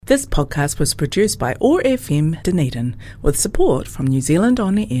This podcast was produced by OAR FM Dunedin with support from New Zealand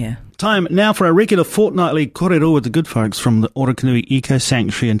On Air. Time now for our regular fortnightly kōrero with the good folks from the Orokonui Eco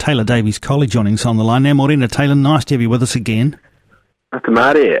Sanctuary and Taylor Davies College joining us on the line. Now, morena, Taylor, nice to have you with us again.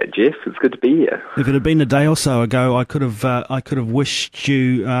 Jeff, it's good to be here. If it had been a day or so ago, I could have wished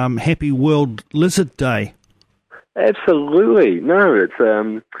you Happy World Lizard Day. Absolutely. No, it's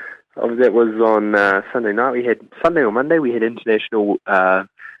that was on Sunday night. Sunday or Monday we had International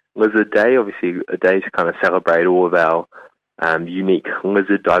Lizard Day. Obviously, a day to kind of celebrate all of our unique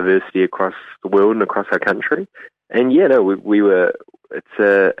lizard diversity across the world and across our country. And yeah, no, we were. It's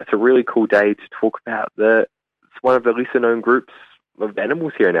a really cool day to talk about it's one of the lesser known groups of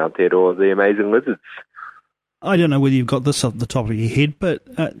animals here in Aotearoa, the amazing lizards. I don't know whether you've got this off the top of your head, but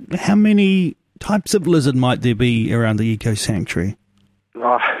how many types of lizard might there be around the Eco Sanctuary?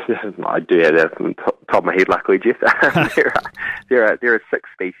 Oh, I do have that from the top of my head, luckily, Jeff. there are 6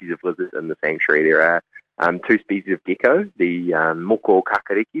 species of lizards in the sanctuary. There are 2 species of gecko, the moko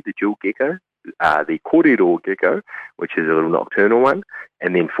kakariki, the jewel gecko, the kōrero gecko, which is a little nocturnal one,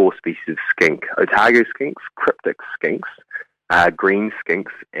 and then 4 species of skink, otago skinks, cryptic skinks, green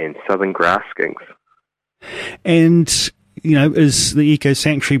skinks, and southern grass skinks. And, you know, is the Eco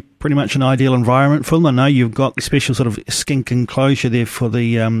Sanctuary pretty much an ideal environment for them? I know you've got the special sort of skink enclosure there for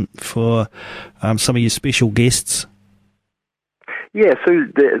the some of your special guests. Yeah, so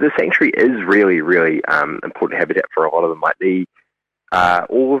the sanctuary is really, really important habitat for a lot of them. Like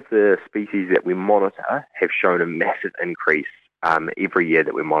all of the species that we monitor have shown a massive increase every year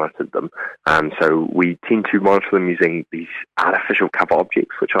that we monitored them. So we tend to monitor them using these artificial cover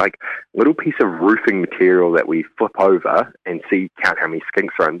objects, which are like a little piece of roofing material that we flip over and count how many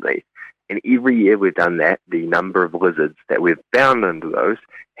skinks are underneath. And every year we've done that, the number of lizards that we've found under those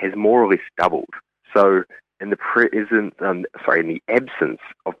has more or less doubled. So in the absence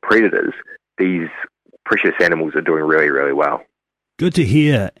of predators, these precious animals are doing really, really well. Good to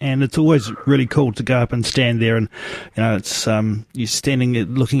hear, and it's always really cool to go up and stand there, and you know it's you're standing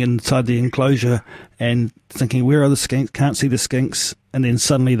looking inside the enclosure and thinking, where are the skinks? Can't see the skinks, and then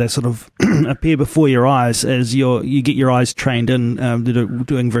suddenly they sort of appear before your eyes as you get your eyes trained in. They're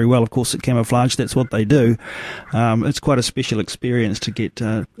doing very well, of course, at camouflage. That's what they do. It's quite a special experience to get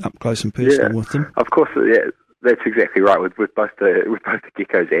up close and personal with them. Of course, yeah, that's exactly right. With both the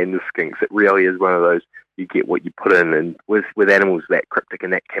geckos and the skinks, it really is one of those. You get what you put in, and with animals that cryptic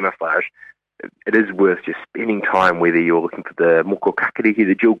and that camouflage, it is worth just spending time, whether you're looking for the moko kakariki,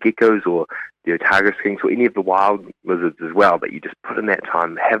 the jewel geckos, or the otago skinks, or any of the wild lizards as well, but you just put in that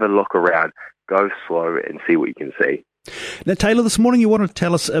time, have a look around, go slow, and see what you can see. Now, Taylor, this morning you want to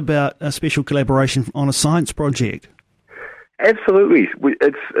tell us about a special collaboration on a science project. Absolutely.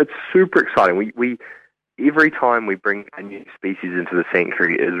 It's super exciting. We every time we bring a new species into the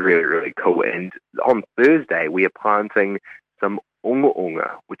sanctuary is really, really cool. And on Thursday, we are planting some onga,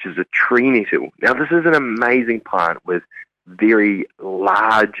 which is a tree nettle. Now, this is an amazing plant with very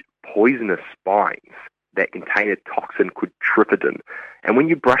large poisonous spines that contain a toxin called tryptophan. And when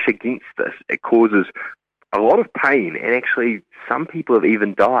you brush against this, it causes a lot of pain, and actually some people have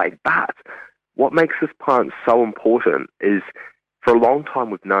even died. But what makes this plant so important is for a long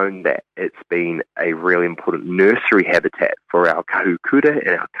time, we've known that it's been a really important nursery habitat for our kahukura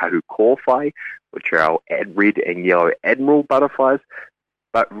and our kahukōwhai, which are our red and yellow admiral butterflies.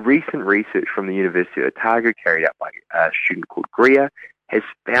 But recent research from the University of Otago, carried out by a student called Greer, has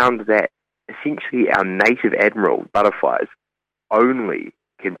found that essentially our native admiral butterflies only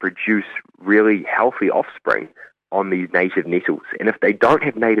can produce really healthy offspring on these native nettles. And if they don't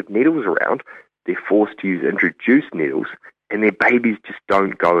have native nettles around, they're forced to use introduced nettles, and their babies just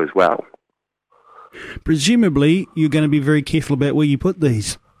don't go as well. Presumably, you're going to be very careful about where you put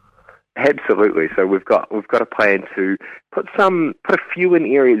these. Absolutely. So we've got a plan to put a few in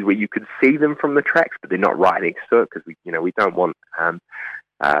areas where you could see them from the tracks, but they're not right next to it, because we don't want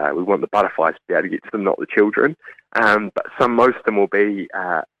we want the butterflies to be able to get to them, not the children. But most of them will be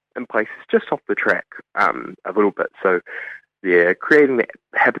in places just off the track a little bit. So. Yeah, creating that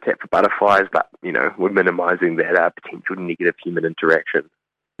habitat for butterflies, but, we're minimising that potential negative human interaction.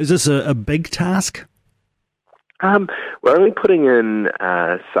 Is this a big task? We're only putting in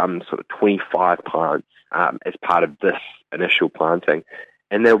some sort of 25 plants as part of this initial planting,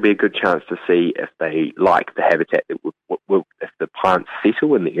 and there'll be a good chance to see if they like the habitat, if the plants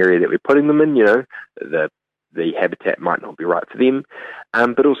settle in the area that we're putting them in, the habitat might not be right for them,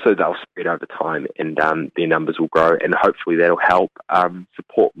 but also they'll spread over time, and their numbers will grow, and hopefully that'll help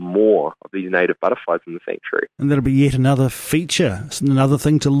support more of these native butterflies in the sanctuary. And that'll be yet another feature, another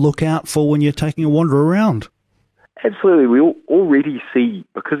thing to look out for when you're taking a wander around. Absolutely. We already see,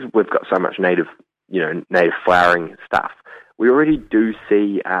 because we've got so much native flowering stuff, we already do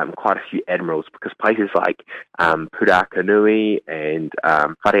see quite a few admirals, because places like Purakanui and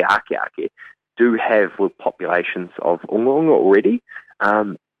Whareakeake do have populations of ungaunga already,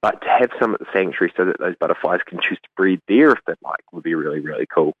 but to have some at the sanctuary so that those butterflies can choose to breed there if they'd like would be really, really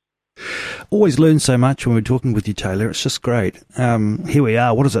cool. Always learn so much when we're talking with you, Taylor. It's just great. Here we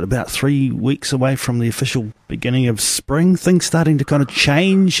are, what is it, about 3 weeks away from the official beginning of spring? Things starting to kind of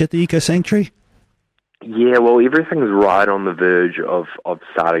change at the Eco Sanctuary? Yeah, well, everything's right on the verge of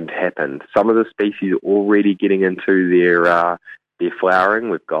starting to happen. Some of the species are already getting into their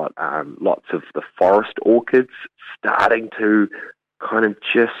flowering. We've got lots of the forest orchids starting to kind of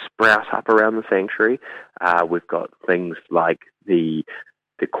just sprout up around the sanctuary. We've got things like the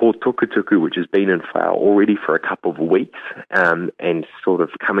kōtukutuku, which has been in flower already for a couple of weeks, and sort of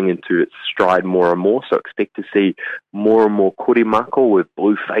coming into its stride more and more. So expect to see more and more korimako with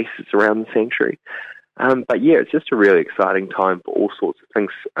blue faces around the sanctuary. But yeah, it's just a really exciting time for all sorts of things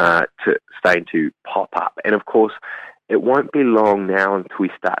starting to pop up. And of course, it won't be long now until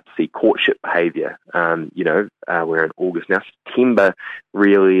we start to see courtship behaviour. We're in August now. September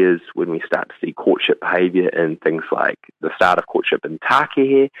really is when we start to see courtship behaviour in things like the start of courtship in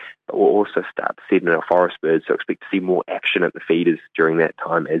takehe, but we'll also start to see it in our forest birds. So expect to see more action at the feeders during that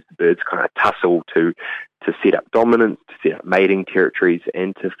time as the birds kind of tussle to set up dominance, to set up mating territories,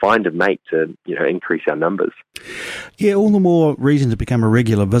 and to find a mate to, increase our numbers. Yeah, all the more reason to become a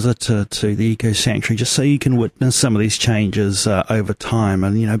regular visitor to the Eco Sanctuary, just so you can witness some of these changes over time,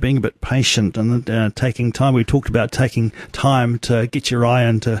 and, being a bit patient and taking time. We talked about taking time to get your eye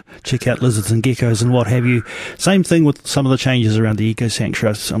in to check out lizards and geckos and what have you. Same thing with some of the changes around the Eco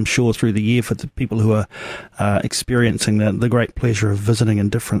Sanctuary, I'm sure, through the year for the people who are experiencing the great pleasure of visiting in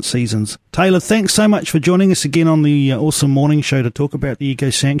different seasons. Taylor, thanks so much for joining us again on the Awesome Morning Show to talk about the Eco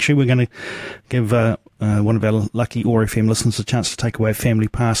Sanctuary. We're going to give one of our lucky OAR FM listeners a chance to take away a family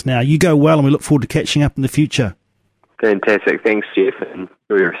pass now. You go well, and we look forward to catching up in the future. Fantastic. Thanks, Jeff, and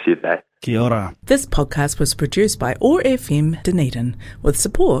enjoy the rest of your day. Kia ora. This podcast was produced by OAR FM Dunedin with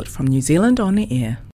support from New Zealand On the Air.